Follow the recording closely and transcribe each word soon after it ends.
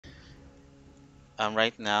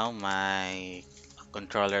Right now my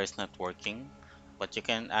controller is not working, but you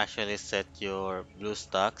can actually set your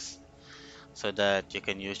Bluestacks so that you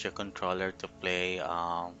can use your controller to play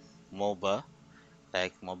MOBA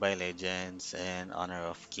like Mobile Legends and Honor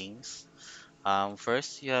of Kings.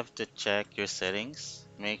 First, you have to check your settings.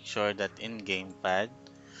 Make sure that in gamepad,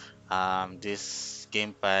 this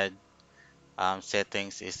gamepad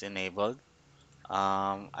settings is enabled.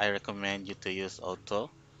 I recommend you to use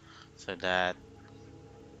auto so that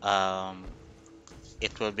um,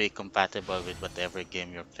 it will be compatible with whatever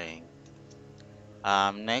game you're playing.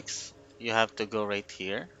 Next, you have to go right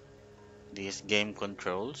here, these game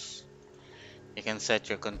controls. You can set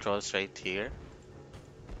your controls right here,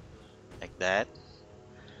 like that.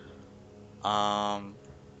 Um,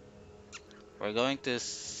 we're going to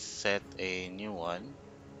set a new one,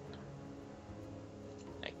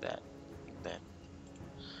 like that, like that.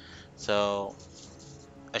 So,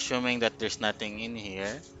 assuming that there's nothing in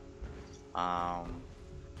here, um,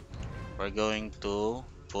 we're going to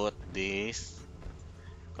put this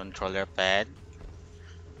controller pad,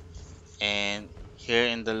 and here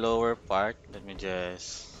in the lower part, let me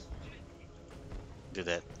just do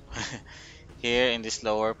that. Here in this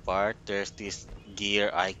lower part, there's this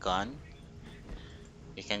gear icon.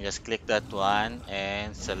 You can just click that one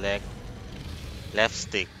and select left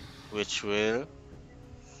stick, which will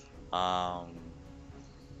um,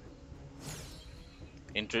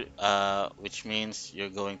 which means you're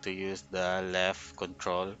going to use the left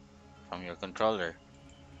control from your controller.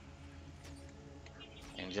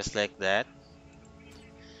 And just like that,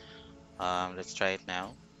 let's try it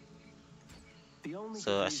now.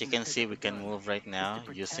 So as you can see, we can move right now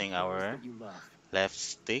using our left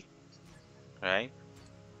stick, right?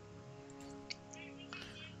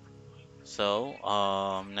 So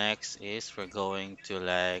next is we're going to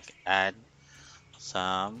like add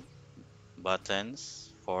some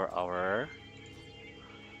buttons for our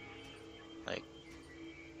like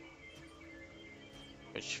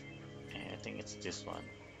which I think it's this one.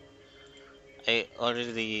 I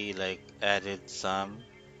already like added some,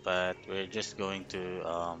 but we're just going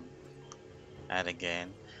to add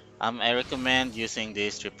again. I recommend using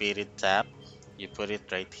this repeated tap. You put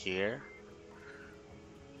it right here,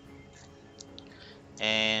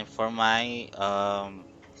 and for my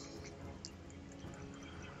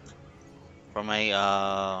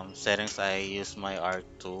settings, I use my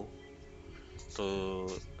R2 to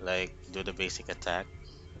like do the basic attack.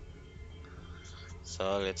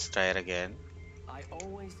 So let's try it again. I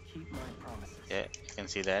always keep my promises. Yeah, you can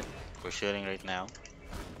see that we're shooting right now.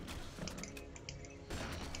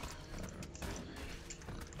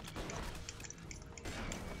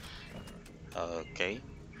 Okay,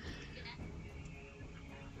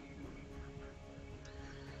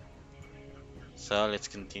 so let's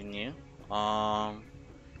continue. Um,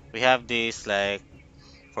 we have this like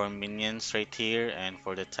for minions right here and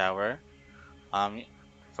for the tower. Um,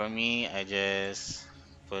 for me, I just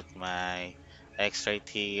put my X right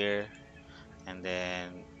here and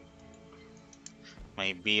then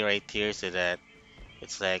my B right here so that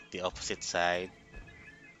it's like the opposite side.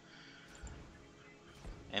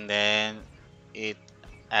 And then it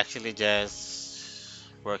actually just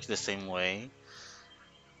works the same way.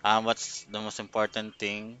 What's the most important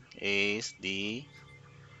thing is the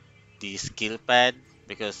skill pad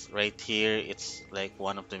because right here it's like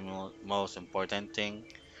one of the most important thing.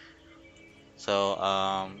 So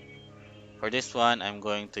for this one, I'm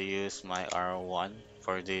going to use my R1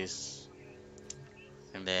 for this,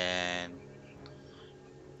 and then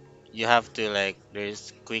you have to like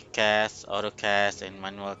there's quick cast, auto cast, and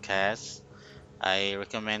manual cast. I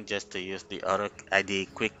recommend just to use the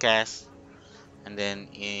quick cast, and then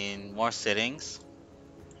in more settings,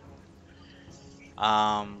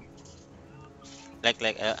 um,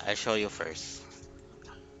 I'll show you first.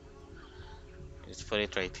 Let's put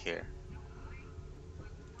it right here.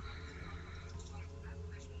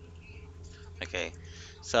 Okay,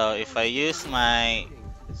 so I if I always use carry enough my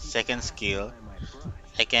greetings to keep the second past skill, behind my brush.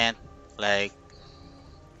 I can't like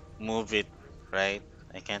move it, right?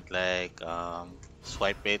 I can't like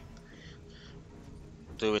swipe it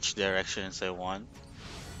to which directions I want.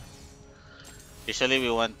 Usually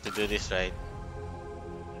we want to do this right,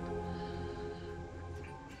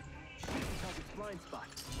 Changing target's blind spot.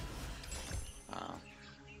 uh,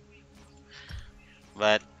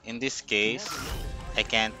 but in this Never case, miss a I target.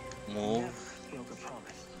 can't move. Never broke a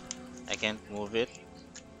promise. I can't move it.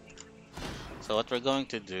 So what we're going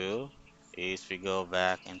to do is we go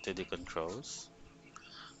back into the controls.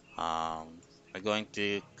 We're going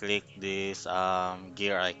to click this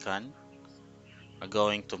gear icon. We're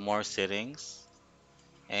going to more settings,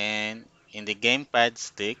 and in the gamepad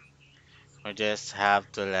stick, you just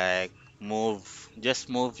have to like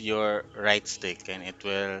move your right stick and it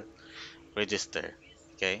will register.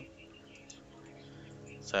 Okay,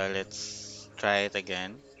 so let's try it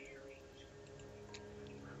again.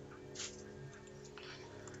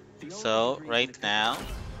 The only So ingredient right a cooking now show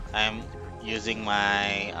I'm is to bring using flavor to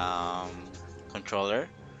my food. controller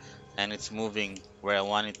and it's moving where I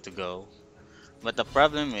want it to go. But the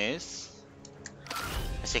problem is,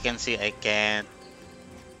 as you can see, I can't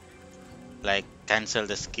like cancel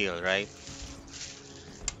the skill, right?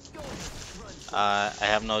 Run for it. I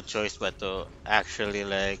have no choice but to actually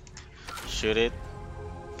like shoot it.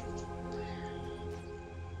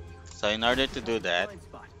 So in order to do Target's that, blind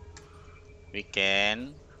spot. we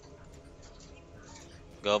can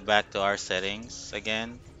go back to our settings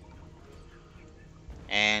again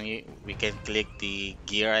and we can click the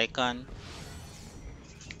gear icon,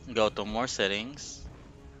 go to more settings,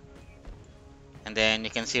 and then you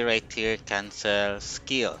can see right here cancel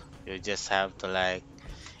skill. You just have to like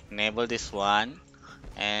enable this one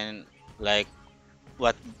and like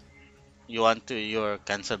what you want to your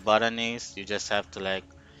cancel button is, you just have to like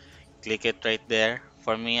click it right there.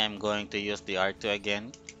 For me, I'm going to use the R2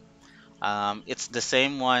 again. It's the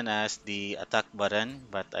same one as the attack button,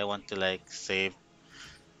 but I want to like save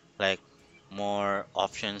like more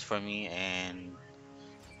options for me, and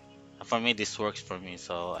for me this works for me.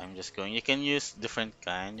 So I'm just going. You can use different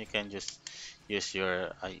kind. You can just use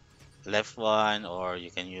your left one, or you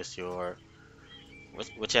can use your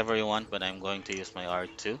whichever you want. But I'm going to use my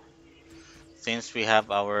R2 since we have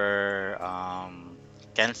our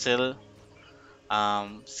cancel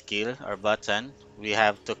skill or button. We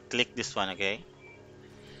have to click this one, okay?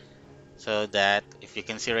 So that if you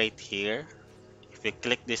can see right here, if you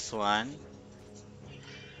click this one,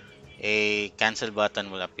 a cancel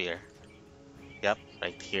button will appear. Yep,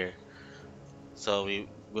 right here. So we're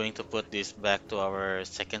going to put this back to our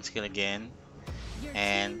second skill again, Your team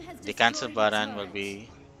and has the cancel destroyed a button will turret. be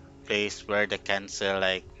placed where the cancel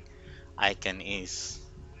like icon is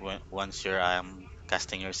once you're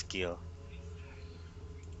casting your skill.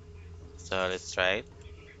 So let's try it.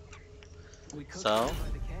 We cook So dinner by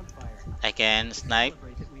the campfire I can to snipe,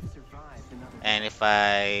 celebrate that we've survived another and day. if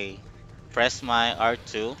I press my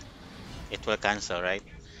R2, it will cancel, right?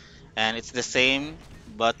 And it's the same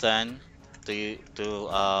button to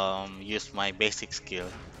use my basic skill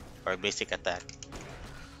or basic attack.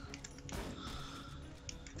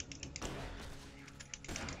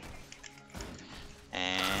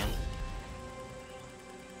 And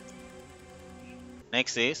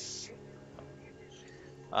next is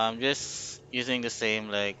just using the same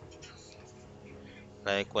like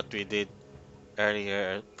what we did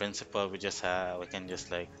earlier principle. We can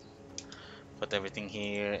just like put everything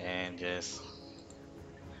here and just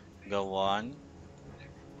go on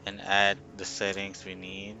and add the settings we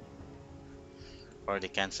need. For the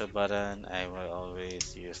cancel button, I will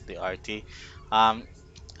always use the RT. Um,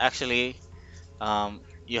 actually,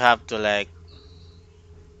 you have to like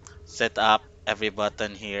set up every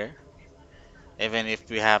button here. Even if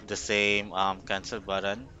we have the same cancel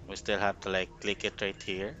button, we still have to like click it right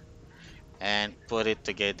here and put it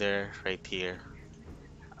together right here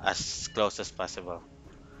as close as possible.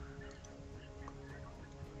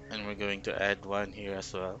 And we're going to add one here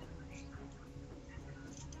as well.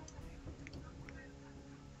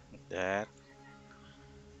 Like that.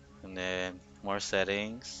 And then more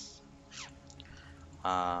settings.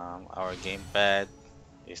 Our gamepad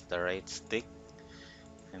is the right stick.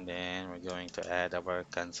 And then we're going to add our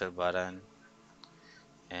cancel button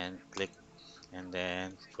and click and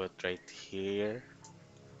then put right here.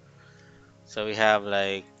 So we have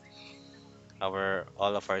like our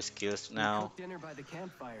all of our skills We now. cook dinner by the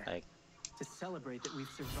campfire Like to celebrate that we've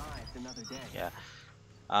survived another day. yeah.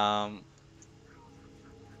 Um,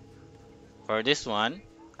 for this one,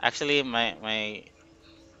 actually my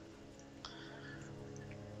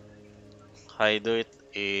how I do it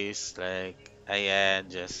is like I add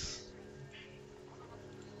just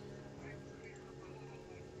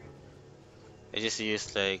I just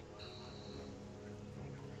use like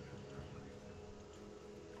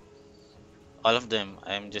all of them.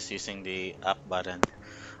 I'm just using the up button.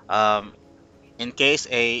 Um, in case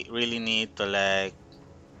I really need to like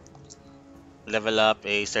level up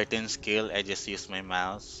a certain skill, I just use my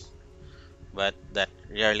mouse. But that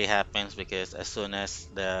rarely happens because as soon as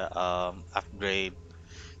the upgrade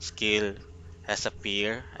skill has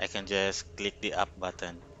appeared, I can just click the up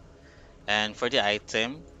button. And for the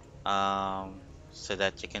item, so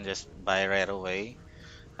that you can just buy right away,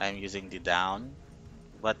 I'm using the down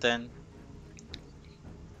button.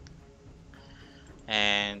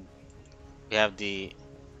 And we have the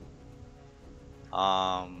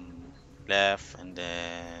um left, and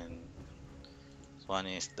then one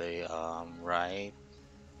is the right,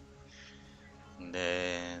 and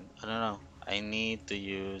then I don't know. I need to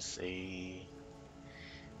use a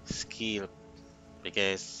skill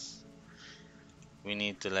because we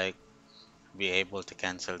need to like be able to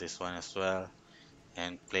cancel this one as well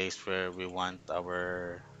and place where we want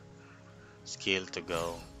our skill to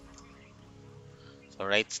go. So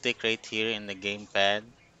right stick right here in the gamepad.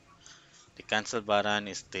 The cancel button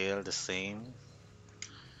is still the same.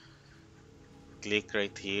 Click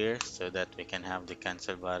right here so that we can have the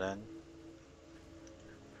cancel button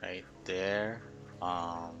right there.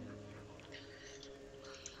 Um,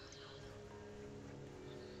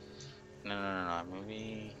 no.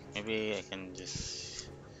 Maybe I can just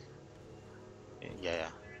yeah.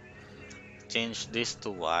 Change this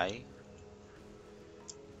to Y,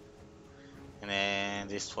 and then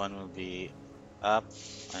this one will be up,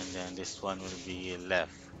 and then this one will be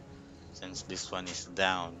left since this one is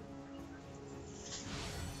down.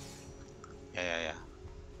 Yeah.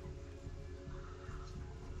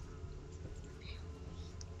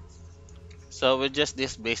 So with just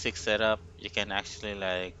this basic setup, you can actually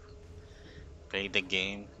like play the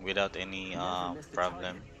game without any Never miss the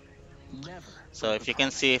target. problem. Never So break a if you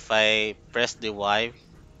can promise. see, if I press the Y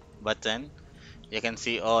button, you can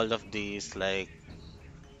see all of these like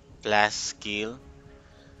plus skill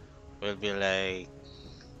will be like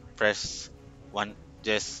press one,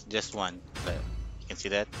 just one. Like, you can see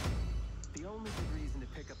that. The only good reason to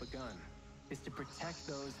pick up a gun is to protect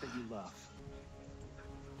those that you love.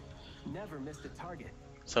 Never miss the target.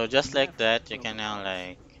 So just like Never that, you broke a can now promise.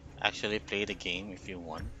 like actually play the game if you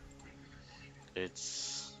want.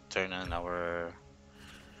 Let's turn on our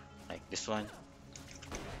like this one.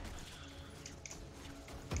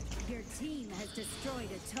 Your team has destroyed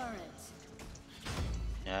a turret.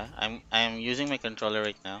 Yeah, I'm using my controller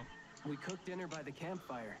right now. We cook dinner by the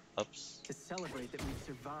campfire Oops. to celebrate that we've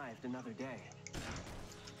survived another day.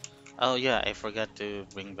 Oh yeah, I forgot to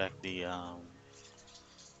bring back the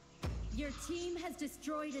Your team has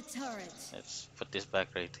destroyed a turret. let's put this back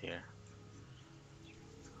right here.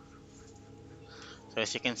 So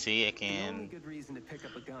as you can see, I The only can good reason to pick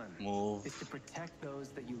up a gun move, is to protect those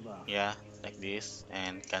that you love. yeah, like this,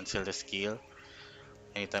 and cancel the skill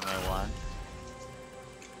anytime I want.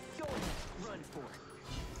 Go ahead, run for it.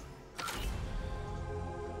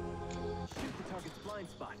 Shoot the target's blind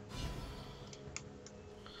spot.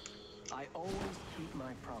 I always keep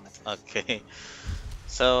my promises. Okay.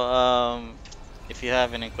 So if you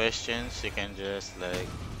have any questions, you can just like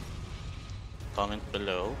comment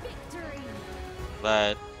below. Victory!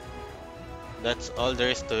 But that's all there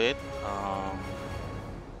is to it.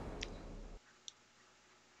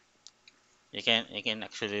 You can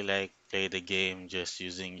actually like play the game just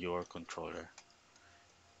using your controller.